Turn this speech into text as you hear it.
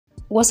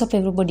What's up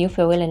everybody, hope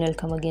you're well and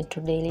welcome again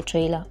to Daily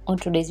Trailer. On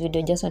today's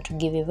video, I just want to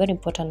give you a very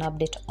important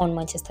update on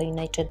Manchester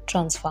United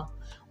transfer.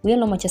 We all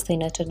know Manchester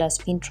United has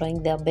been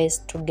trying their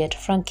best to get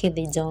Frankie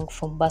de Jong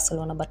from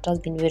Barcelona, but has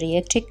been very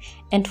hectic,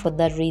 and for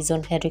that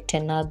reason Erik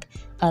ten Hag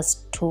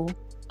has two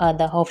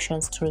other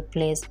options to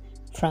replace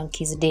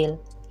Frankie's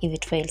deal if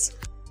it fails.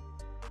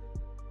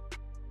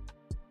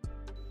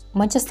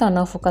 Manchester are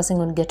now focusing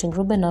on getting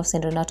Ruben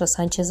and RENATO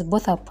SANCHEZ,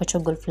 both are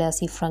Portugal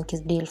players, if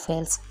Frankie's deal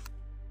fails.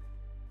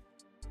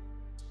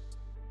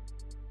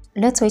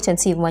 Let's wait and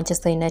see if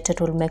Manchester United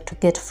will make to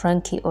get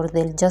Frankie, or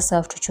they'll just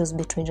have to choose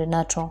between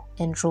RENATO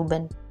and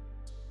Ruben.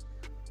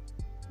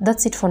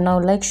 That's it for now.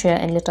 Like, share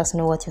and let us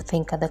know what you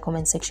think at the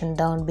comment section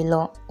down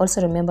below.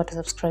 Also remember to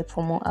subscribe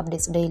for more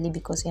updates daily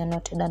because you are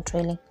not done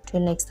trailing.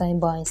 Till next time,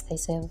 bye, stay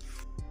safe.